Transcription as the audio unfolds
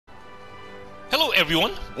Hello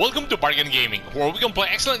everyone, welcome to Bargain Gaming, where we can play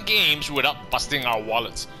excellent games without busting our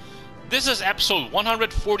wallets. This is episode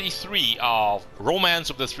 143 of Romance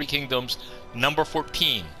of the Three Kingdoms, number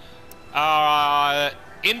 14.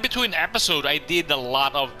 In between episode, I did a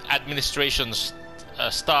lot of administration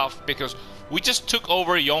stuff because we just took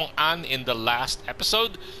over Yong'an in the last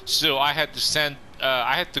episode, so I had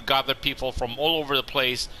to gather people from all over the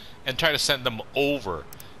place and try to send them over.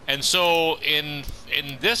 And so in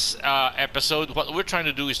this episode, what we're trying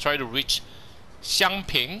to do is try to reach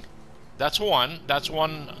Xiangping. That's one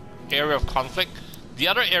area of conflict. The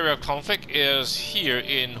other area of conflict is here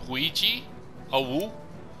in Huiji, Wu.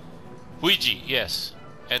 Huiji, yes.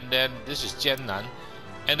 And then this is Jiannan.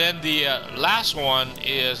 And then the last one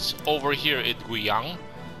is over here in Guiyang.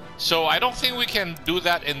 So I don't think we can do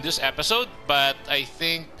that in this episode, but I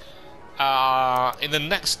think in the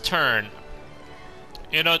next turn,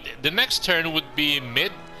 you know, the next turn would be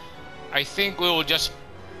mid. I think we will just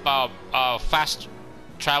fast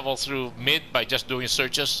travel through mid by just doing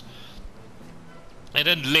searches, and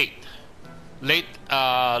then late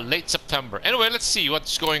September. Anyway, let's see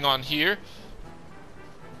what's going on here.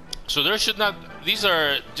 So there should not. These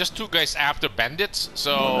are just two guys after bandits.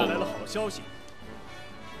 So.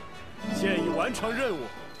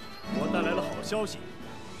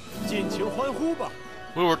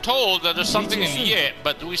 We were told that there's something in Ye,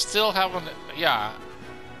 but we still haven't. Yeah,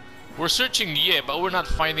 we're searching Ye, but we're not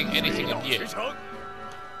finding anything in Ye.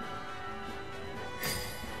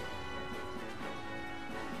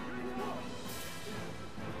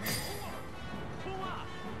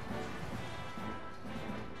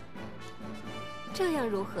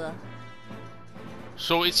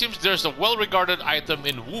 So it seems there's a well-regarded item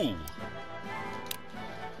in Wu.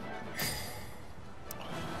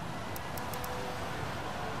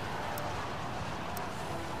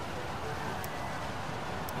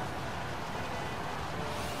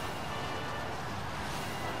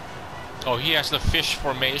 Oh, he has the fish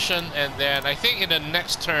formation, and then I think in the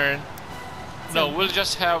next turn, no, we'll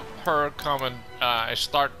just have her come and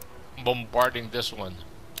start bombarding this one.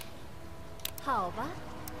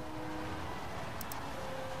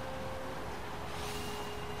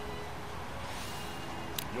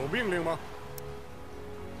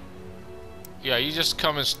 Yeah, you just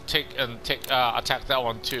come and attack that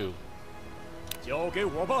one too.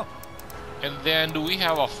 And then do we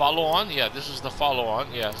have a follow-on? Yeah, this is the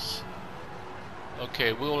follow-on. Yes.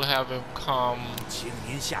 Okay, we'll have him come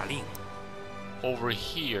over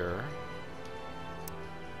here.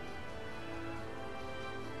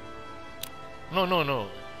 No.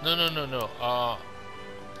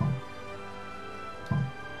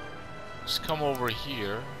 Just come over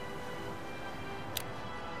here.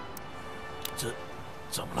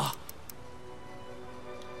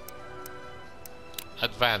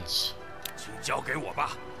 Advance.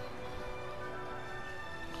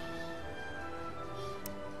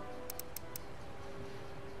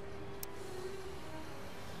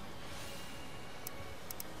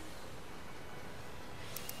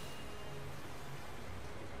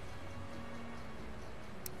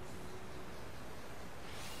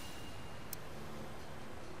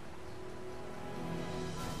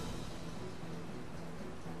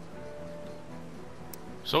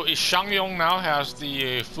 So is Shangyong now has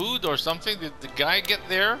the food or something? Did the guy get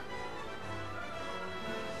there?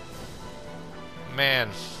 Man,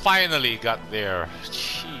 finally got there.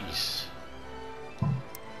 Jeez.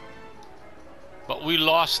 But we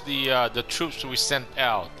lost the troops we sent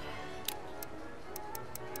out.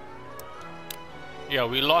 Yeah,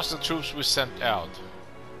 we lost the troops we sent out.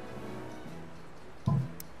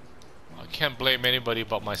 I can't blame anybody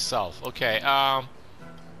but myself. Okay,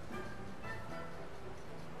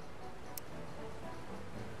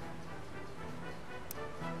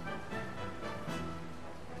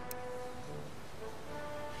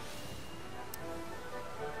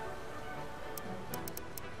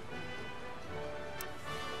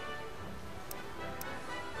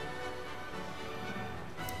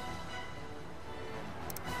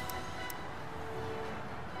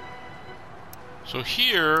 so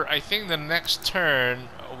here, I think the next turn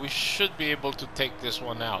we should be able to take this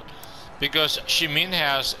one out, because Shimin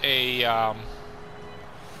has a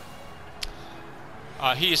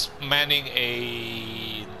he's manning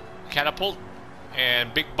a catapult,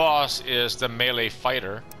 and Big Boss is the melee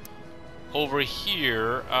fighter. Over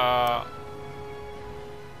here, oh,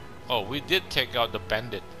 we did take out the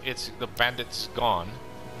bandit. The bandit's gone.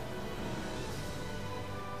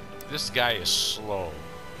 This guy is slow.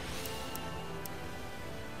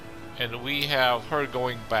 And we have her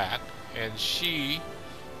going back, and she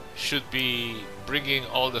should be bringing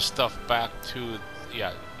all the stuff back to,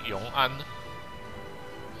 yeah, Yong'an.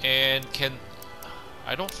 And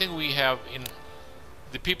I don't think we have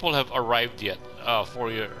the people have arrived yet for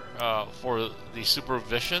the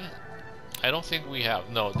supervision. I don't think we have.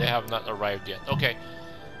 No, they have not arrived yet. Okay.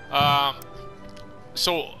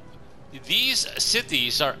 So these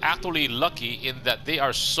cities are actually lucky in that they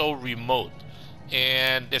are so remote,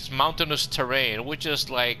 and it's mountainous terrain, which is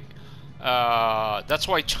like that's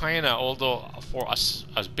why China, although for us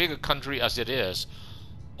as big a country as it is,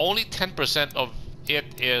 only 10% of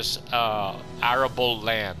it is arable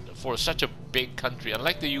land for such a big country.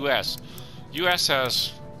 Unlike the U.S., U.S.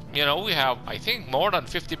 has, we have, I think, more than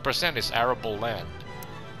 50% is arable land,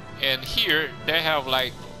 and here they have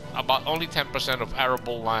like about only 10% of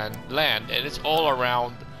arable land, and it's all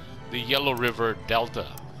around the Yellow River Delta,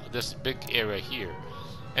 this big area here,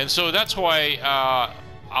 and so that's why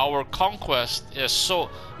our conquest is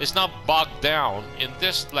not bogged down in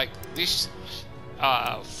these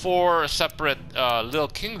 4 separate little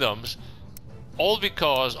kingdoms,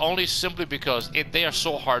 only simply because they are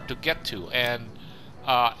so hard to get to, and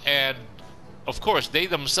of course they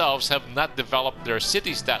themselves have not developed their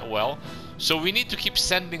cities that well, so we need to keep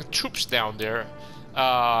sending troops down there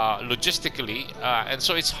logistically, and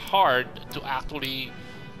so it's hard to actually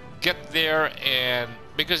get there, and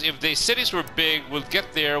because if the cities were big, we'll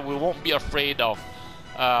get there, we won't be afraid of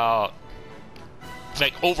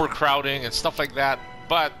like overcrowding and stuff like that,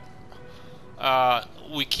 but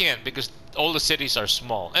we can't because all the cities are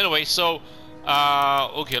small. Anyway, so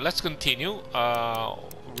okay, let's continue.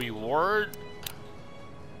 Reward.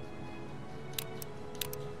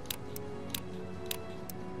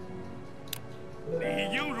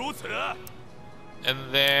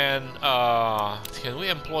 And then can we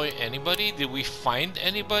employ anybody? Did we find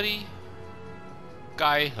anybody?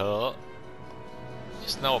 Gai He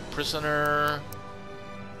is now a prisoner.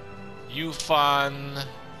 Yufan,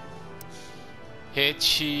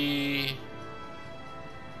 Hechi,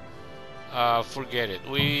 forget it.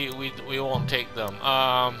 We won't take them.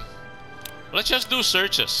 Let's just do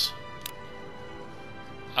searches.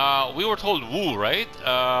 We were told Wu, right?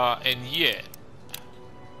 And Ye.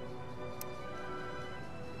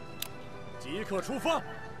 即刻出发！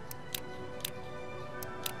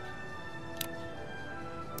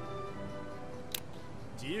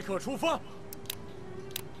即刻出发！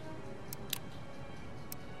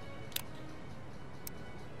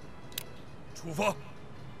出发！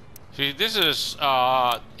 See, this is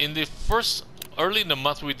in the early in the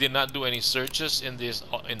month we did not do any searches in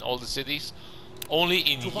all the cities, only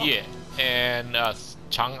in Ye and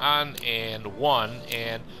Chang'an and Wan,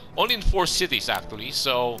 and only in 4 cities actually.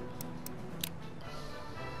 So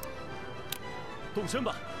动身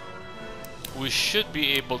吧！ we should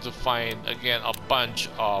be able to find again a bunch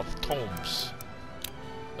of tombs.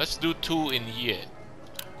 Let's do 2 in Ye.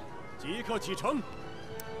 即刻启程！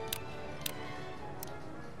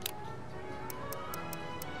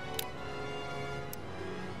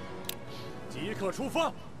即刻出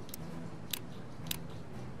发！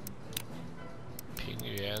 平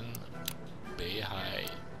原、北海。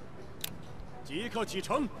 即刻启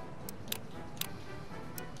程！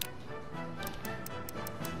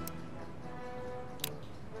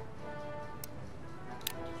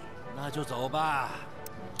 那就走吧。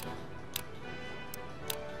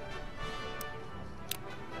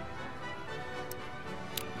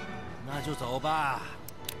那就走吧。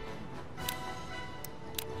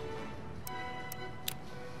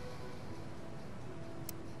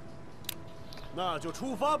那就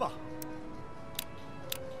出发吧。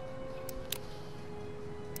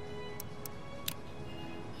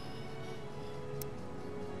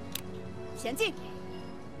前进！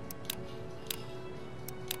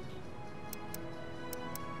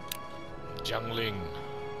 Jiangling.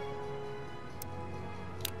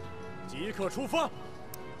 即刻出发！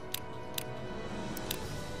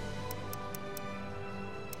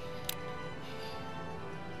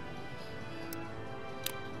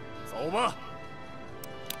走吧！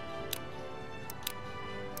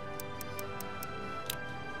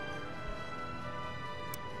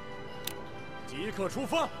即刻出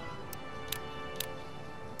发！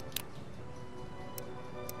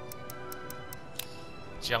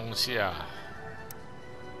 江夏。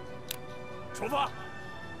 出发！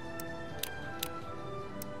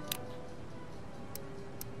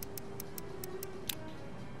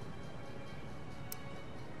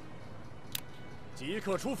即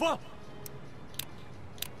刻出发！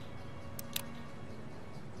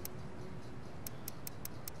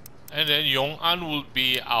 And then Yong'an will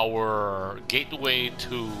be our gateway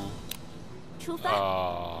to 出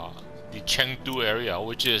发！ the Chengdu area,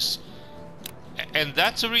 which is, and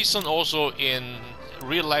that's the reason also in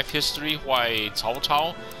real life history why Cao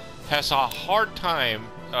Cao has a hard time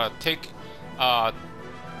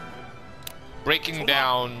breaking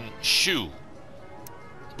down Shu.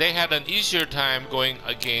 They had an easier time going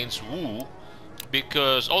against Wu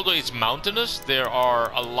because although it's mountainous, there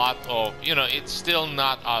are a lot of, it's still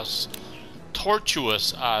not as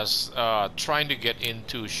tortuous as trying to get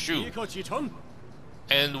into Shu. 立刻启程。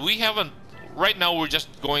 And we haven't. Right now, we're just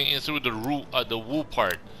going in through the Wu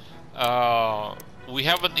part. We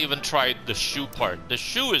haven't even tried the Shu part. The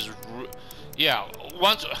Shu is, yeah.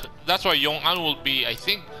 Once that's why Yong'an will be. I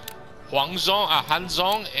think Huangzong,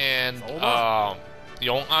 Hanzong, and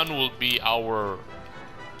Yong'an will be our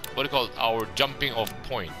what do you call it? Our jumping off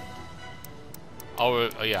point. Our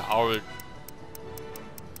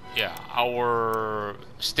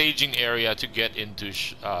staging area to get into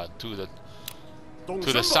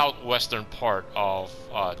to the southwestern part of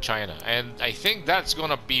China, and I think that's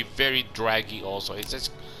gonna be very draggy. Also, it's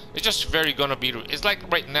just very gonna be. It's like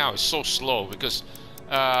right now it's so slow because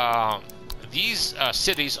these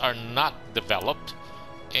cities are not developed,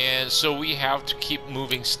 and so we have to keep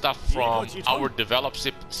moving stuff from our developed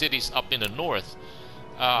cities up in the north,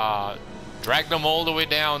 drag them all the way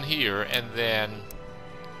down here, and then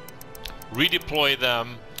redeploy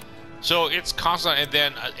them. So it's constant, and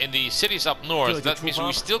then in the cities up north, that means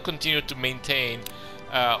we still continue to maintain.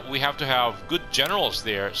 We have to have good generals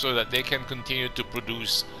there so that they can continue to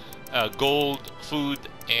produce gold, food,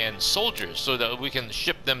 and soldiers, so that we can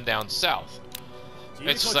ship them down south.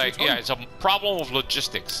 It's like, yeah, it's a problem of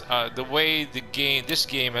logistics. The way this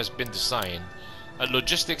game has been designed,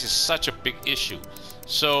 logistics is such a big issue.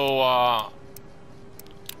 So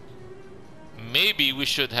maybe we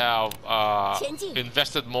should have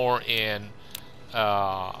invested more in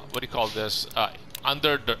what do you call this?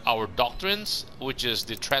 Under our doctrines, which is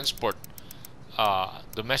the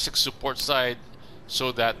domestic support side,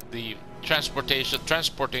 so that the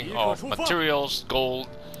transporting of materials, gold,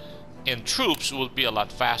 and troops will be a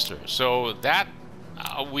lot faster. So that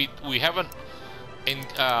we haven't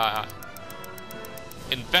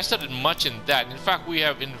invested much in that. In fact, we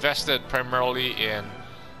have invested primarily in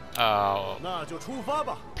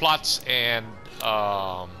plots and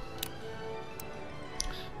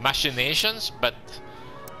machinations, but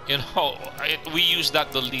we use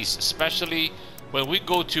that the least, especially when we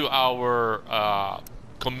go to our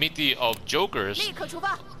committee of jokers.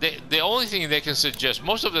 The only thing they can suggest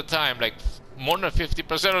most of the time, like more than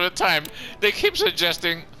 50% of the time, they keep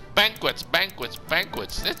suggesting banquets.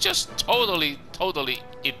 It's just totally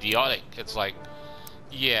idiotic. It's like,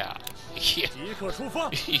 yeah.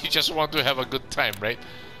 You just want to have a good time, right?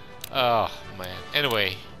 Oh man.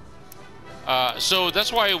 Anyway, so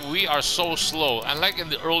that's why we are so slow. And like in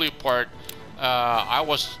the early part, I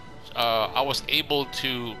was able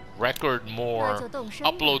to record more,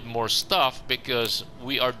 upload more stuff because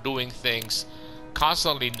we are doing things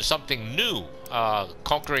constantly, something new,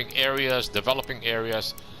 conquering areas, developing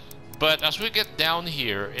areas. But as we get down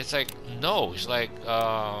here, it's like no, it's like.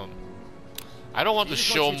 I don't want to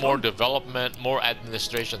show more development, more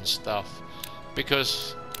administration stuff,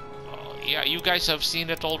 because, yeah, you guys have seen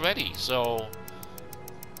it already, so...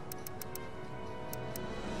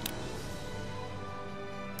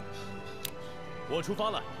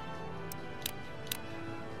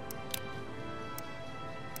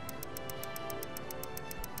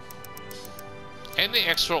 Any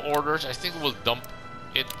extra orders, I think we'll dump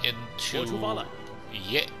it into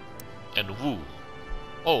Ye and Wu.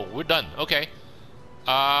 Oh, we're done. Okay.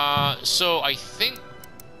 So I think,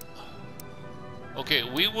 okay,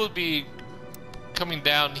 we will be coming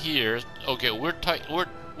down here. Okay, we're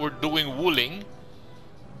doing Wuling.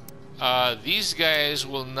 These guys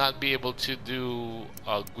will not be able to do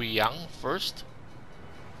Guiyang first.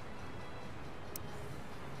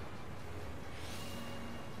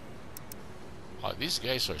 Oh, these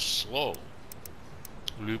guys are slow.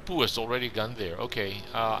 Lu Bu has already gone there. Okay,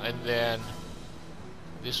 and then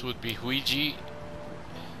this would be Huiji.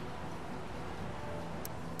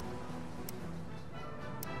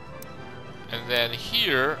 And then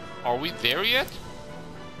here, are we there yet?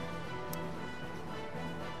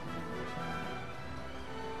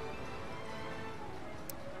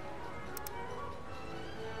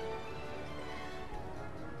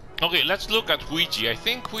 Okay, let's look at Huiji. I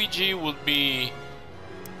think Huiji will be...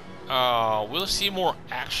 we'll see more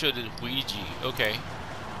action in Huiji. Okay.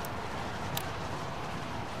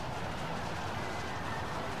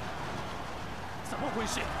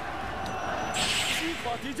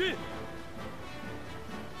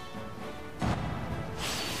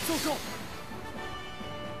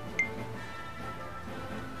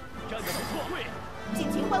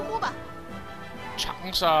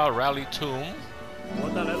 Rally Tomb. 我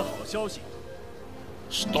带来了好消息，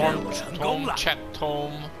 Storm 任务成功 Tome, 了。 Check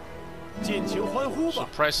Tome, 尽情欢呼吧！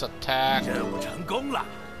 Suppress Attack, 任务成功了，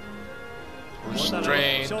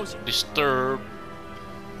 Restrain, Disturb,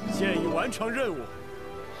 现已完成任务，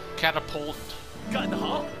 Catapult, 干得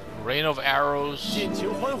好！ Rain of Arrows, 尽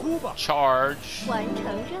情欢呼吧！ Charge, 完成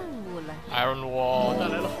任务了， Iron 我带 Wall,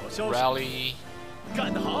 来了好消息， Rally,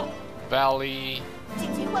 干得好！ Valley,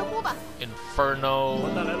 尽情欢呼吧！ 我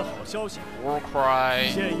Inferno, 带来了好消息，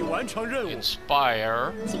 Warcry, 现已完成任务，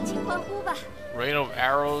 Inspire, 尽情欢呼吧！ Rain of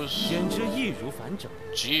Arrows, 简直易如反掌，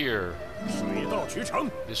 Jeer, 水到渠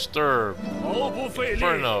成， Disturb, 毫不费力。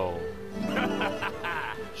 Inferno,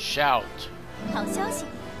 Shout. 好消息，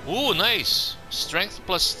 Ooh, nice. Strength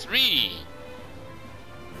 +3.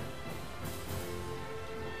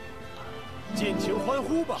 尽情欢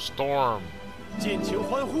呼吧！ Storm, 尽情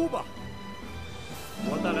欢呼吧！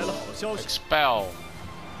我带来了好消息， Expel.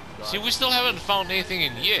 See, we still haven't found anything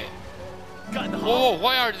in yet. 干得好！ Whoa,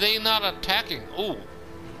 why are they not attacking? Ooh.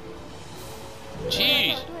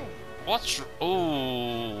 Jeez. 对， What's...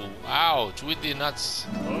 Ooh. Ouch. We did not...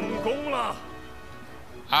 成功了！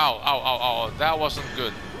 Ow, ow, ow, ow. That wasn't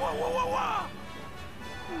good. 哇哇哇哇！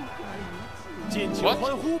尽情 What?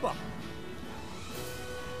 欢呼吧！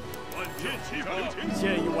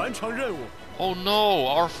现已完成任务， Oh no,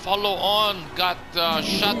 our follow-on got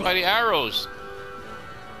shot by the arrows.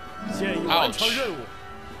 现已完成任务，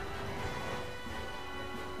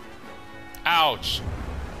 Ouch.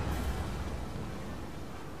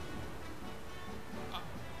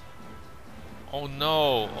 Oh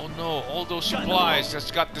no, all those supplies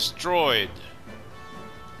just got destroyed.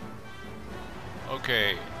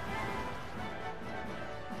 Okay.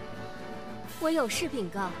 我有事禀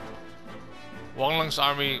告， Wang Lang's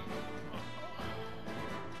army...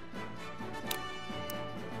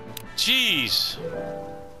 Jeez.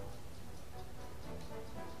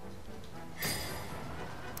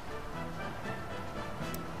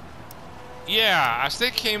 Yeah, as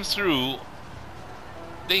they came through,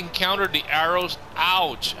 they encountered the arrows.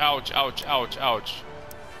 Ouch, ouch, ouch, ouch, ouch.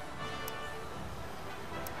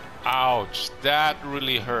 Ouch, that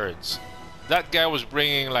really hurts. That guy was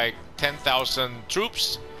bringing like 10,000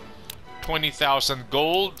 troops, 20,000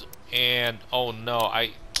 gold, and oh no,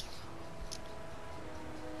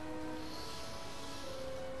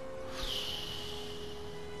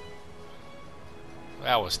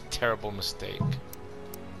 that was a terrible mistake.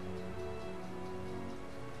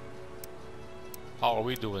 How are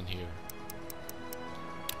we doing here?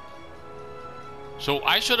 So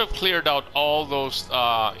I should have cleared out all those,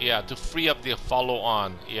 yeah, to free up the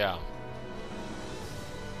follow-on, yeah.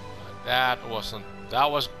 That was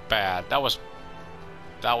bad. That was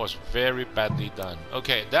very badly done.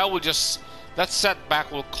 Okay, that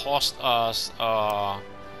setback will cost us,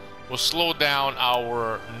 will slow down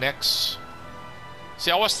our next.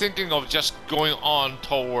 See, I was thinking of just going on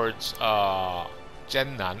towards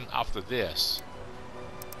Gennan after this.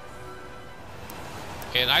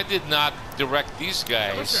 And I did not direct these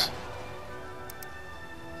guys. "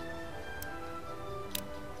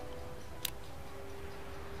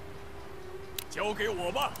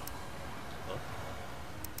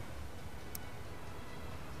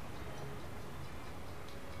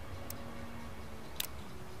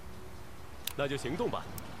那就行动吧。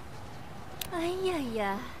哎呀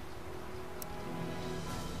呀，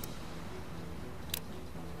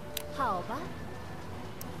好吧，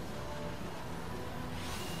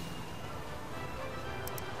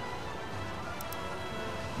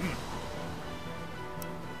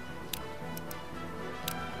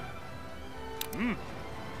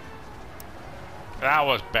 That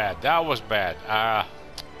was bad. That was bad.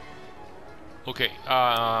 Okay.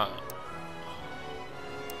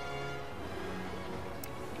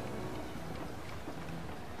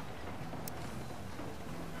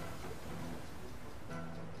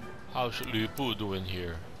 How's Liu Bu doing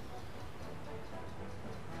here?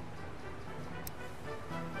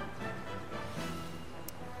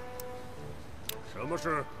 "什么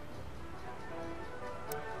事？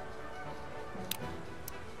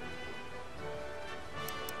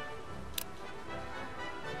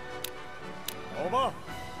好吧，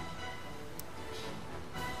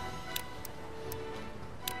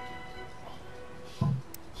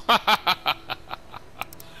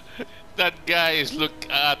 That guy is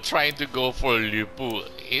trying to go for Liu Bu.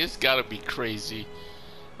 He's gotta be crazy.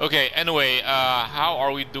 Okay, anyway, how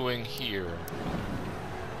are we doing here?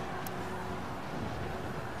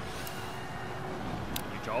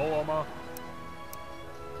 你找我吗？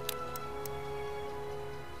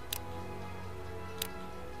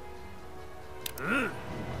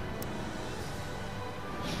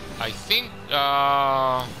 I think,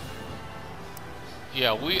 yeah,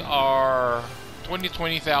 we are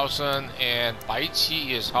 20,000 and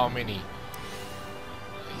Baiqi is how many?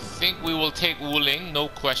 I think we will take Wuling, no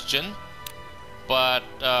question. But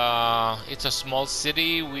it's a small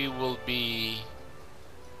city. We will be...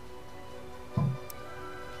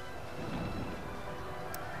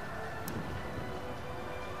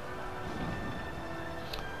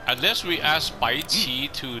 Unless we ask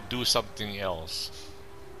Baiqi to do something else.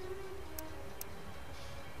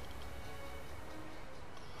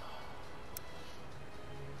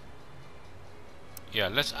 Yeah,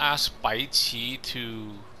 let's ask Baiqi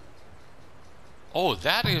to... Oh,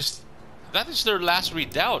 that is their last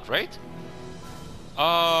redoubt, right?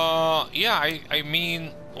 Yeah, I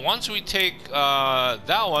mean, once we take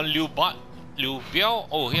that one, Liu Biao.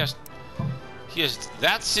 Oh, he has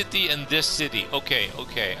that city and this city. Okay,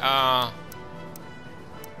 okay.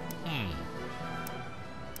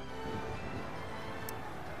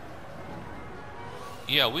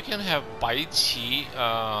 Yeah, we can have Baiqi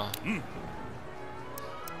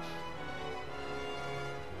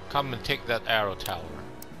come and take that arrow tower.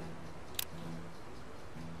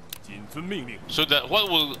 So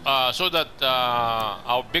that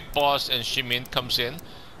our big boss and Shimin comes in.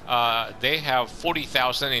 They have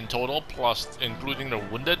 40,000 in total, plus including the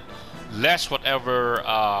wounded, less whatever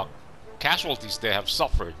casualties they have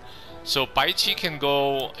suffered. So Baiqi can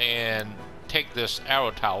go and take this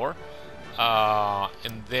arrow tower,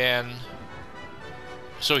 and then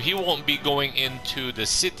so he won't be going into the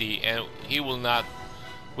city, and we will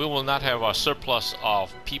not have a surplus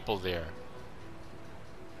of people there.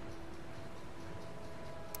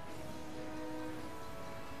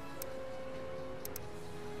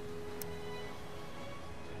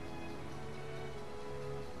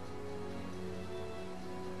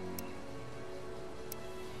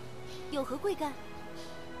有何贵干？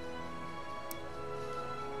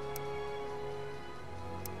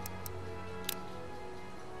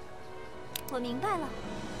我明白了。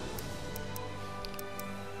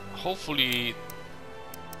 Hopefully,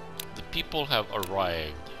 the people have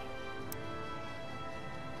arrived.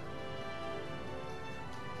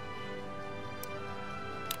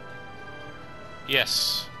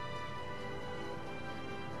 Yes.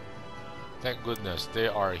 Thank goodness they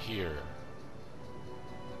are here.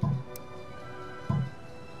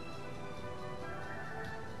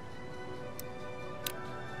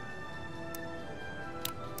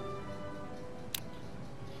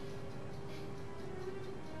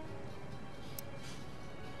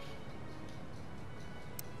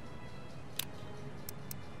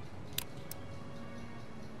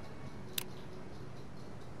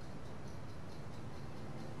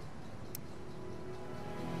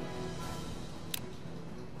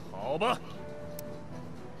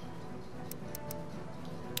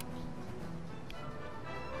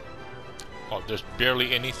 Oh, there's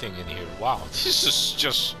barely anything in here. Wow, this is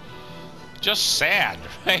just sad,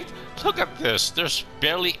 right? Look at this. There's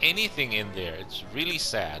barely anything in there. It's really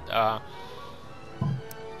sad.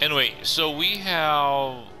 Anyway, so we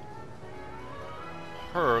have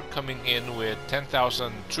her coming in with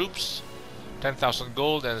 10,000 troops, 10,000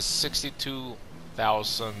 gold, and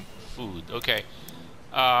 62,000 food. Okay.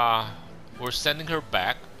 We're sending her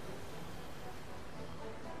back.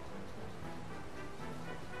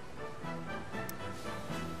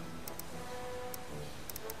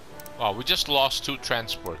 Wow, we just lost 2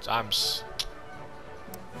 transports.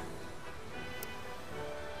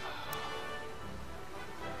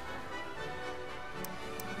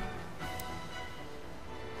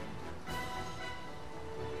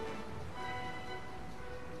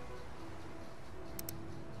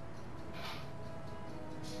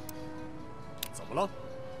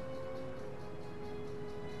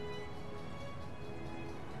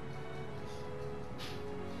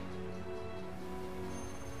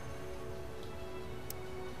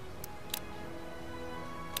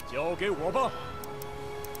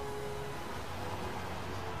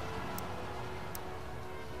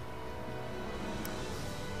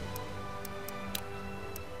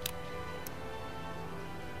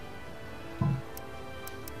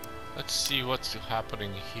 Let's see what's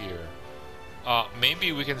happening here.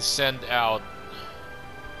 Maybe we can send out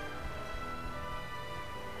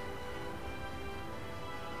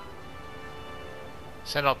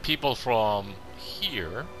people from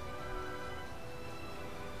here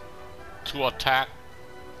to attack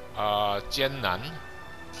Jiannan,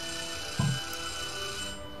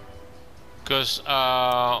 because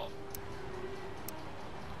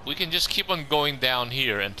we can just keep on going down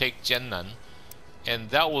here and take Jiannan, and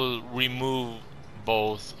that will remove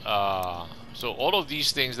both. So all of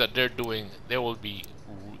these things that they're doing, they will be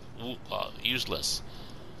useless.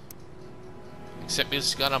 Except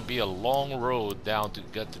it's gonna be a long road down to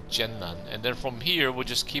get to Gennan, and then from here we'll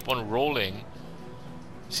just keep on rolling.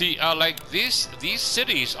 See, like these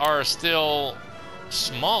cities are still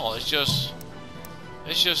small. It's just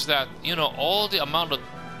that, you know, all the amount of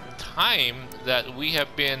time that we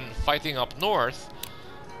have been fighting up north,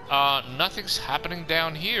 nothing's happening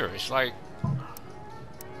down here. It's like,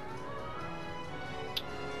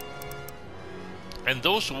 and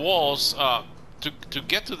those walls, to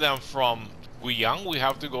get to them from Guiyang, we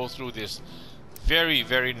have to go through this very,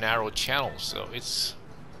 very narrow channel. So it's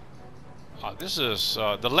this is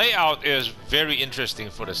the layout is very interesting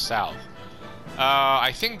for the south.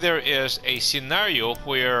 I think there is a scenario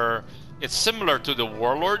where it's similar to the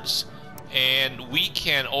Warlords, and we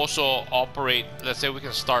can also operate. Let's say we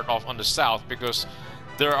can start off on the south, because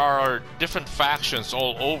there are different factions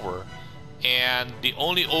all over, and the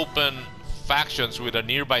only open factions with a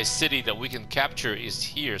nearby city that we can capture is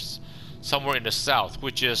here, somewhere in the south,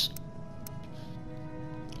 which is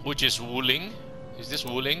Wuling. Is this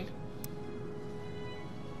Wuling?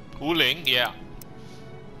 Wuling, yeah.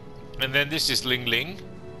 And then this is Lingling.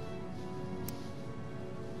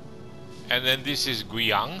 And then this is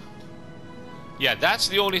Guiyang. Yeah, that's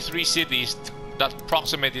the only three cities that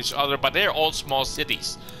approximate each other, but they're all small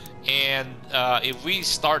cities. And if we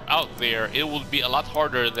start out there, it will be a lot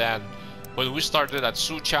harder than when we started at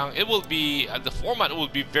Suchang. It will be, the format will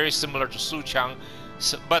be very similar to Suchang,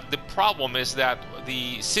 but the problem is that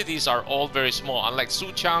the cities are all very small. Unlike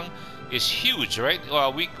Suchang is huge, right?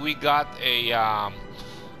 We got a,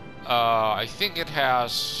 I think it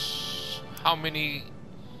has how many?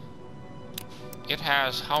 It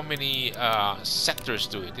has how many sectors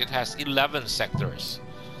to it? It has 11 sectors,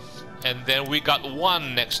 and then we got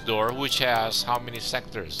one next door which has how many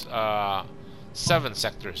sectors? 7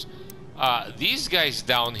 sectors. These guys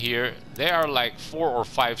down here, they are like 4 or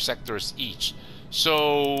 5 sectors each.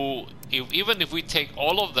 So even if we take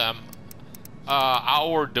all of them,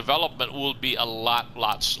 our development will be a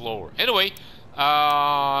lot slower. Anyway,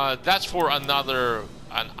 that's for another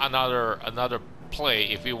play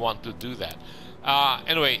if you want to do that.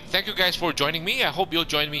 Anyway, thank you guys for joining me. I hope you'll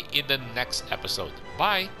join me in the next episode.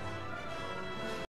 Bye.